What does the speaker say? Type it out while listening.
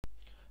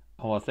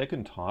Our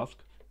second task,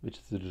 which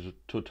is the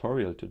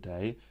tutorial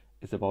today,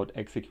 is about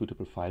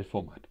executable file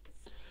format.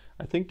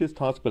 I think this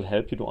task will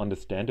help you to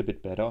understand a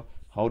bit better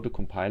how the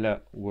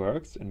compiler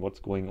works and what's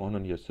going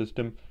on your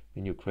system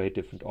when you create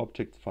different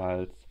object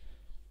files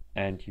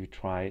and you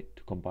try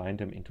to combine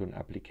them into an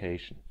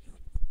application.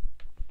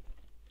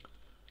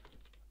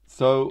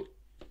 So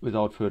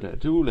without further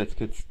ado, let's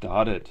get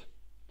started.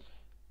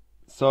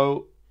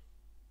 So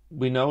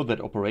we know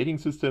that operating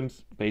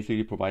systems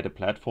basically provide a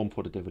platform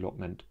for the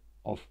development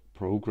of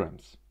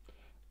programs.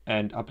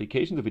 And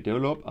applications that we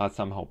develop are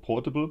somehow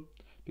portable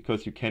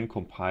because you can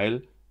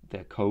compile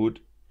their code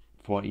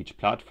for each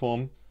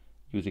platform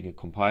using a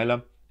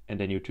compiler, and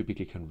then you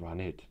typically can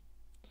run it.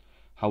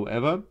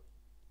 However,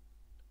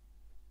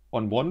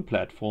 on one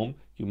platform,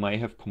 you may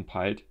have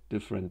compiled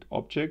different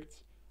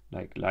objects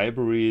like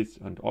libraries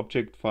and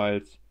object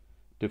files,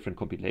 different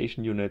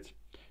compilation units.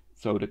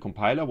 So the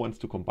compiler wants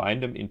to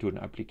combine them into an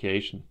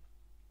application.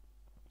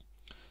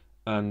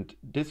 And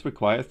this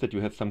requires that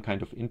you have some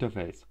kind of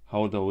interface,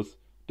 how those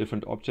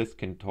different objects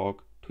can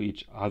talk to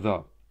each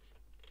other.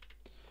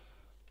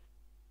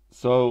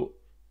 So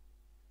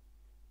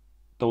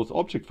those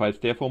object files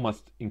therefore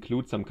must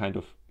include some kind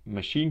of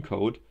machine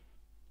code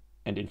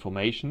and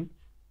information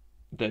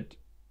that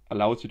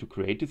allows you to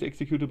create this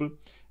executable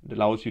and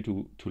allows you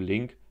to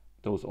link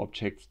those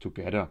objects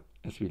together,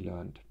 as we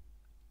learned.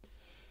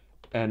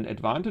 An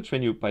advantage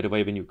when you, by the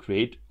way, when you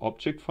create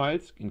object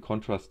files, in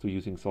contrast to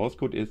using source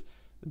code, is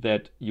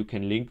that you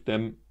can link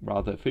them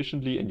rather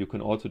efficiently, and you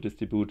can also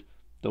distribute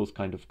those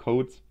kind of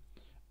codes,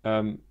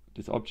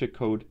 this object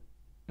code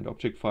and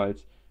object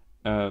files,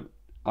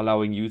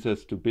 allowing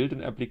users to build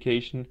an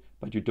application,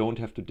 but you don't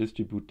have to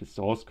distribute the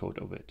source code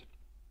of it.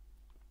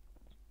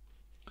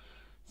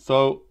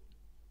 So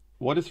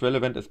what is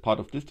relevant as part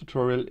of this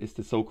tutorial is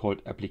the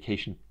so-called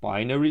application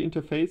binary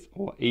interface,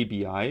 or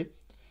ABI.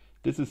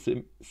 This is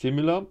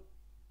similar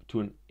to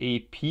an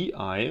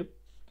API,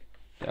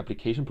 the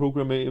application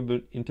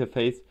programmable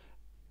interface,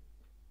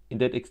 in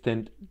that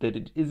extent that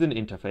it is an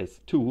interface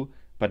too,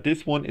 but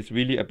this one is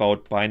really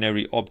about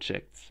binary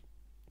objects.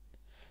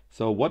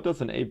 So what does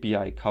an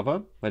API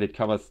cover? Well, it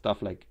covers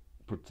stuff like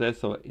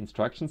processor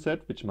instruction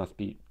set, which must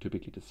be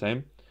typically the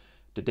same.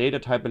 The data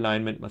type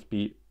alignment must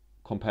be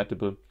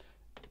compatible.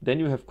 Then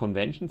you have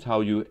conventions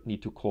how you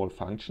need to call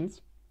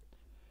functions.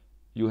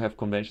 You have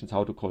conventions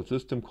how to call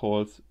system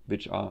calls,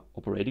 which are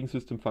operating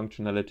system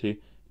functionality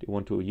they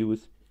want to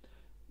use.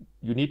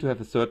 You need to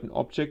have a certain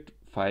object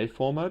file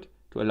format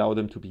to allow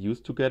them to be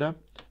used together,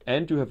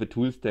 and you have a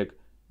tool stack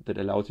that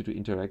allows you to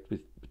interact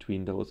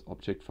between those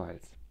object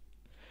files.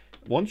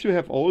 Once you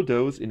have all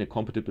those in a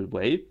compatible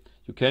way,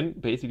 you can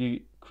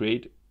basically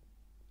create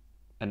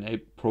a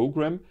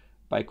program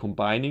by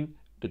combining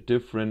the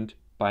different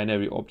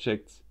binary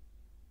object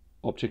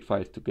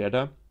files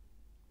together,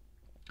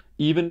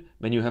 even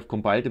when you have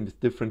compiled them with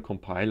different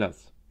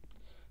compilers,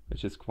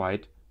 which is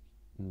quite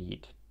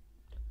neat.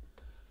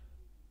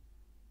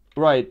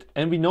 Right,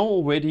 and we know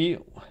already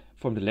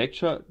from the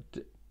lecture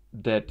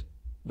that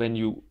when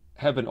you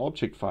have an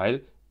object file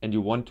and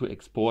you want to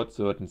export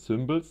certain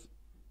symbols,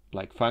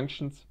 like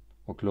functions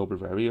or global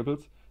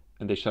variables,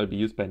 and they shall be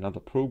used by another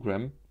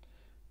program,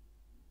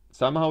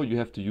 somehow you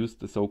have to use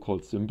the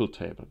so-called symbol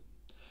table.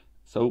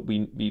 So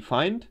we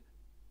find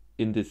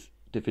in this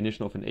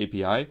definition of an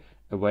API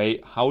a way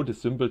how the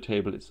symbol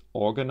table is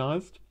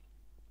organized,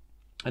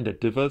 and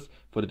that differs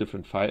for the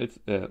different for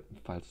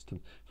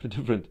the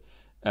different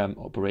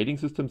operating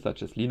systems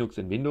such as Linux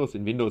and Windows.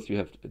 In Windows you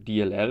have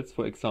DLLs,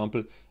 for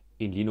example.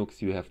 In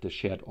Linux you have the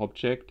shared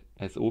object,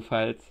 SO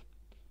files.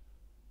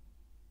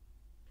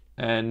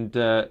 And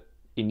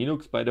in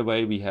Linux, by the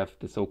way, we have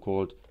the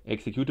so-called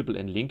executable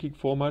and linking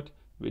format,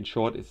 which in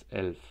short is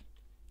ELF.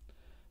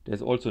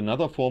 There's also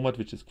another format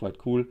which is quite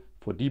cool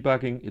for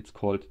debugging. It's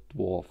called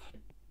Dwarf.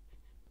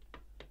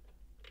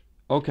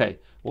 Okay,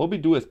 what we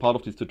do as part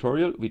of this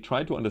tutorial, we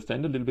try to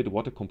understand a little bit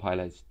what the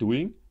compiler is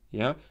doing,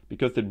 yeah,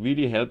 because it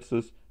really helps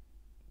us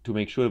to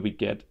make sure we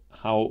get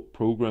how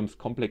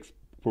complex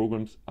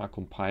programs are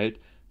compiled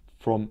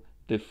from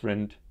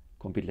different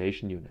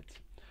compilation units.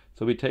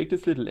 So we take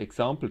this little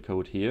example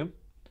code here,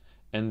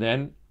 and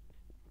then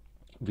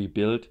we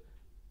build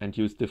and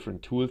use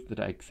different tools that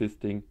are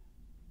existing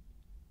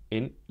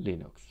in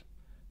Linux.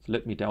 So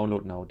let me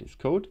download now this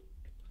code.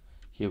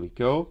 Here we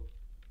go,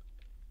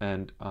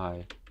 and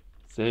I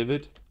save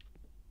it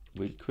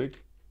real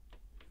quick.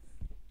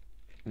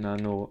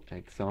 Nano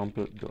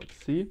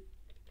example.c.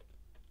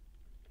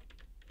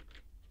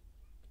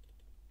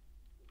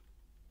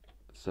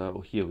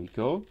 So here we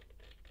go.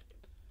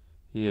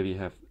 Here we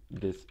have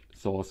this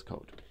source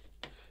code.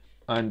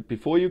 And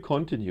before you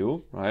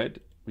continue, right,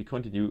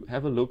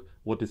 have a look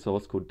what the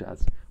source code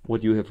does,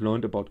 what you have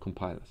learned about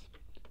compilers.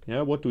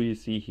 Yeah, what do you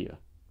see here?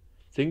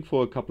 Think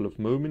for a couple of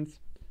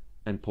moments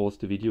and pause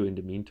the video in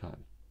the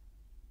meantime.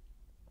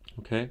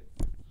 Okay,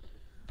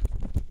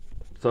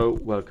 so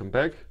welcome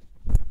back.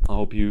 I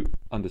hope you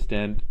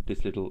understand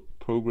this little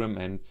program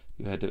and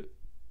you had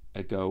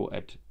a go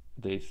at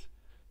this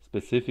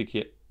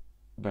specific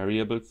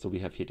variables. So we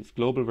have here this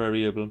global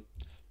variable,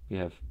 we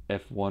have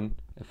f1,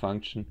 a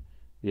function,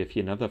 we have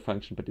here another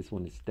function, but this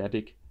one is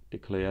static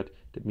declared.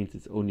 That means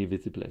it's only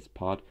visible as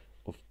part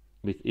of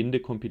within the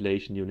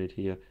compilation unit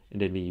here,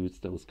 and then we use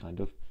those kind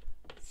of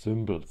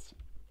symbols.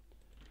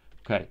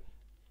 Okay,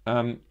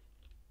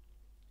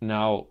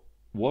 now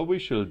what we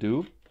shall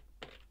do,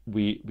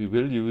 we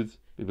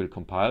will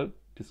compile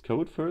this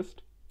code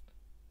first,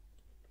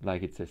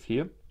 like it says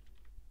here,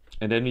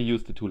 and then we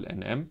use the tool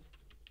nm,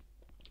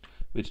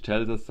 which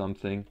tells us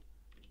something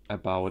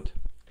about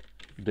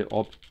the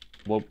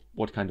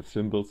what kind of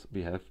symbols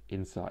we have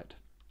inside.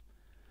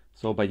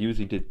 So by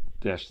using the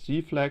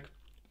 -c flag,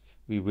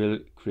 we will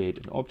create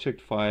an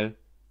object file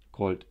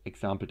called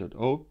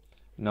example.o.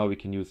 Now we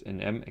can use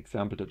nm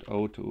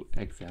example.o to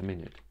examine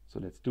it. So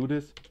let's do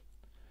this.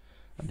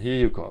 And here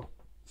you go.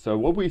 So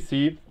what we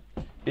see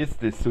is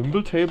the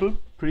symbol table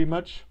pretty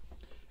much.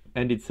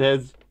 And it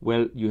says,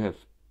 well, you have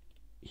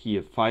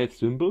here 5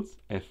 symbols,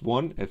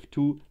 f1,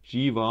 f2,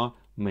 gvar,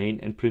 main,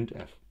 and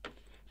printf.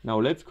 Now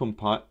let's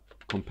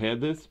compare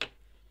this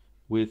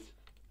with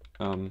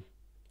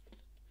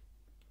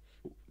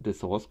the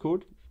source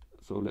code.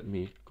 So let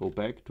me go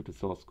back to the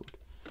source code.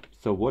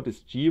 So what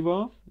is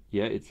gvar?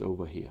 Yeah, it's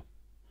over here.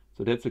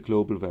 So that's a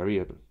global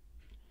variable.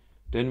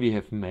 Then we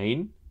have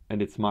main,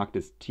 and it's marked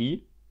as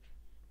t.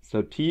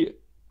 So t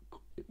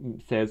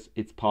says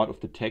it's part of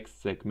the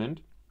text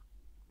segment.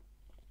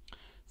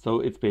 So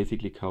it's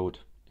basically code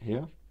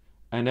here.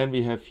 And then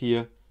we have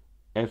here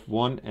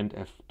f1 and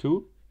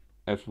f2.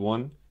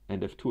 f1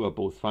 and f2 are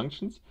both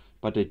functions,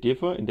 but they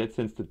differ in that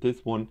sense that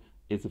this one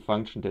is a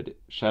function that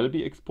shall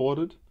be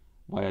exported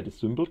via the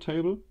symbol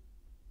table.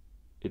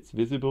 It's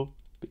visible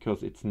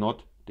because it's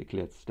not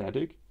declared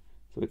static.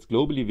 So it's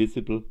globally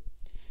visible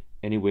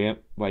anywhere,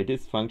 while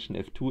this function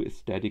f2 is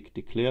static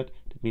declared.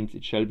 That means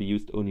it shall be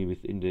used only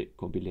within the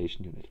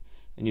compilation unit.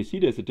 And you see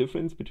there's a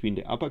difference between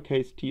the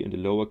uppercase t and the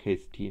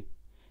lowercase t,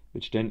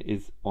 which then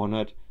is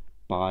honored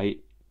by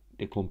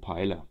the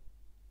compiler.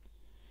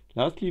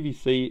 Lastly, we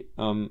say,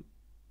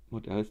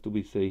 what else do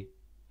we say?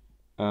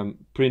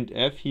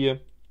 Printf here,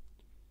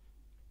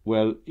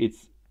 well,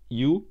 it's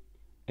u,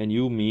 and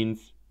u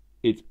means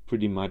it's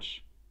pretty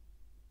much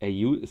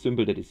a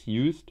symbol that is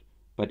used,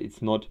 but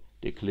it's not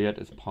declared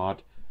as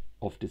part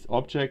of this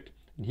object.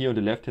 And here on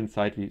the left hand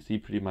side we see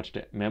pretty much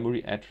the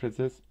memory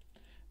addresses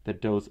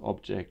that those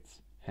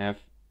objects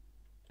have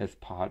as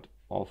part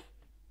of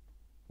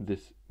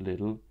this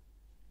little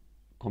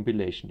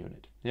compilation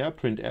unit. Yeah,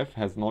 printf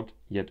has not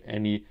yet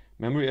any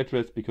memory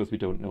address because we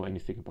don't know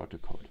anything about the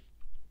code.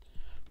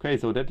 Okay,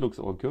 so that looks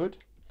all good,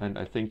 and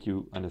I think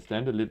you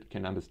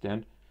can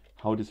understand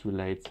how this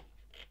relates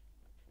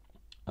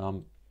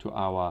to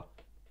our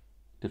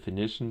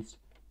definitions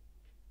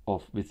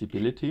of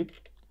visibility.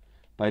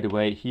 By the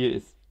way, here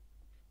is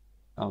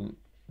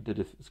the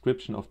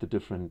description of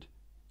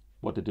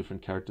what the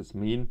different characters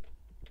mean.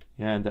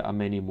 Yeah, and there are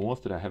many more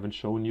that I haven't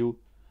shown you,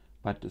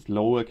 but this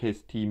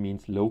lowercase t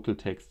means local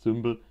text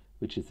symbol,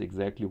 which is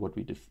exactly what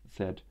we just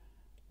said,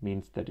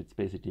 means that it's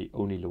basically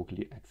only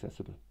locally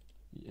accessible.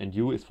 And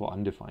u is for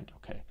undefined.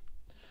 Okay,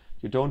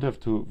 you don't have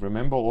to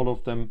remember all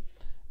of them,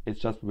 it's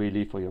just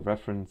really for your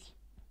reference,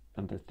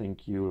 and I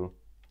think you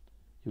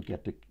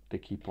get the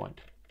key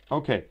point.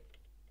 Okay,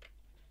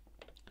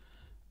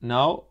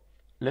 now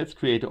let's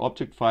create an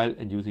object file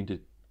and using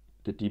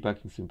the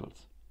debugging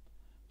symbols.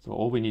 So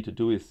all we need to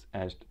do is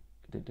add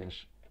the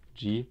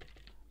 -g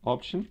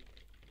option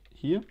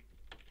here,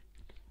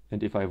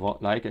 and if I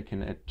like, I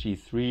can add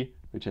g3,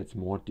 which adds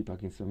more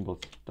debugging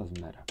symbols,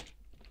 doesn't matter.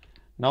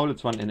 Now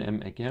let's run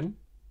nm again,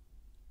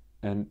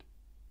 and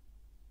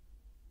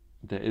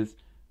there is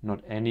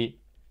not any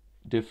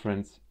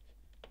difference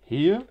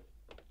here,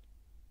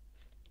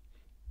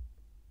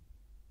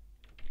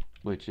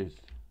 which is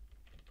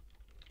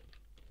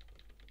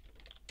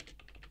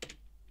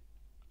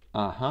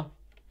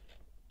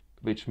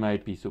which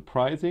might be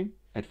surprising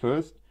at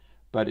first,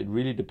 but it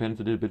really depends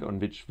a little bit on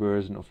which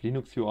version of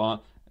Linux you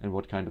are and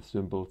what kind of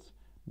symbols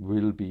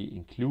will be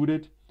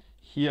included.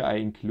 Here I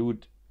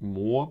include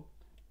more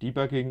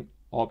debugging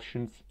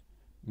options,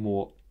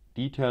 more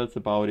details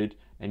about it,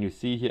 and you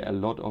see here a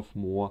lot of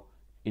more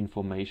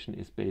information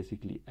is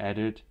basically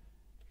added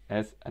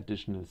as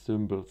additional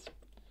symbols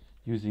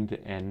using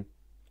the n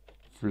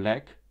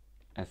flag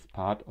as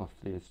part of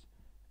this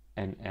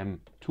nm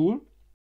tool.